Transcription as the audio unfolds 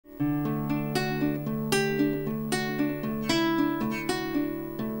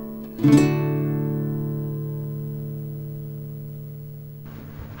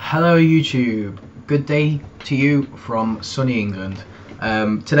Hello YouTube, good day to you from sunny England.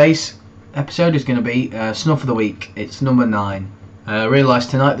 Today's episode is going to be Snuff of the Week. It's number 9. I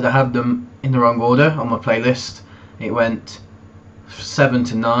realised tonight that I had them in the wrong order on my playlist. It went 7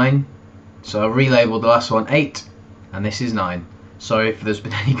 to 9, so I relabeled the last one 8 and this is 9. Sorry if there's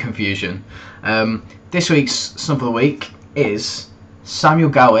been any confusion. This week's Snuff of the Week is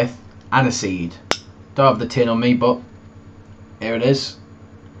Gawith Aniseed. Don't have the tin on me, but here it is.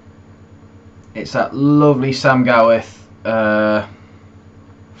 It's that lovely Sam Gawith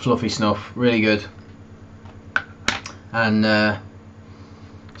fluffy snuff, really good, and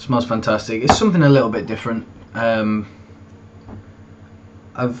smells fantastic. It's something a little bit different. I've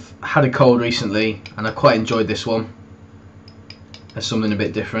had a cold recently and I quite enjoyed this one. There's something a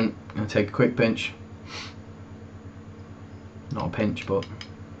bit different. I'm going to take a quick pinch. Not a pinch, but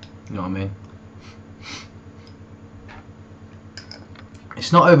you know what I mean.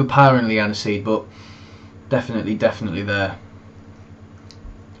 It's not overpoweringly aniseed, but definitely there.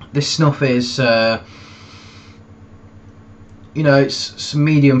 This snuff is, you know, it's some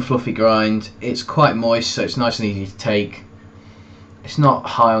medium fluffy grind. It's quite moist, so it's nice and easy to take. It's not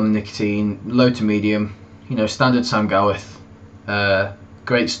high on nicotine, low to medium. You know, standard Sam Gawith.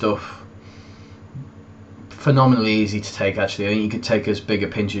 Great stuff. Phenomenally easy to take, actually. I think you could take as big a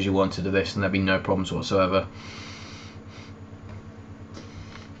pinch as you wanted of this, and there'd be no problems whatsoever.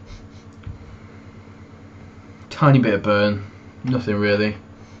 Tiny bit of burn, nothing really.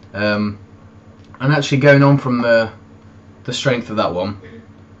 And actually, going on from the strength of that one,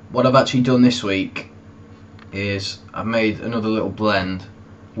 what I've actually done this week is I've made another little blend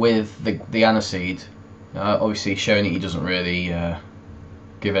with the aniseed. Obviously showing that he doesn't really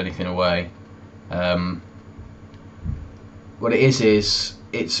give anything away. What it is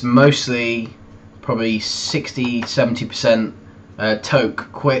it's mostly probably 60-70%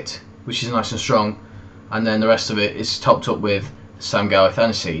 toke quit, which is nice and strong, and then the rest of it is topped up with Sam Gawith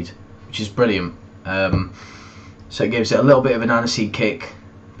Aniseed, which is brilliant. So it gives it a little bit of an aniseed kick,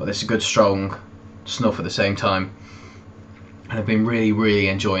 but it's a good strong snuff at the same time, and I've been really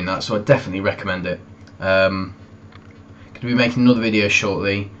enjoying that, so I definitely recommend it. Going to be making another video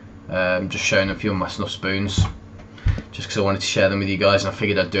shortly, just showing a few of my snuff spoons, just because I wanted to share them with you guys, and I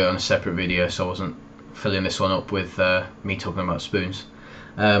figured I'd do it on a separate video so I wasn't filling this one up with me talking about spoons.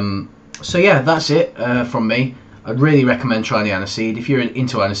 So yeah, that's it from me. I'd really recommend trying the aniseed. If you're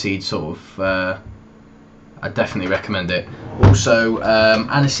into aniseed, sort of, I'd definitely recommend it. Also,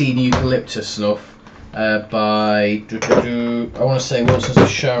 aniseed eucalyptus snuff by, I want to say Wilson's a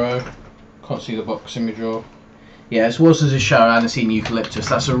Sharrow. Can't see the box in my drawer. Yeah, it's Wilson's a Sharrow aniseed and eucalyptus.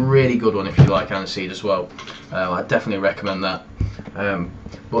 That's a really good one if you like aniseed as well. I'd definitely recommend that.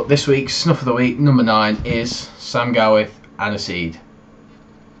 But this week's Snuff of the Week, number 9, is Sam Gawith Aniseed.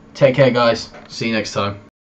 Take care, guys. See you next time.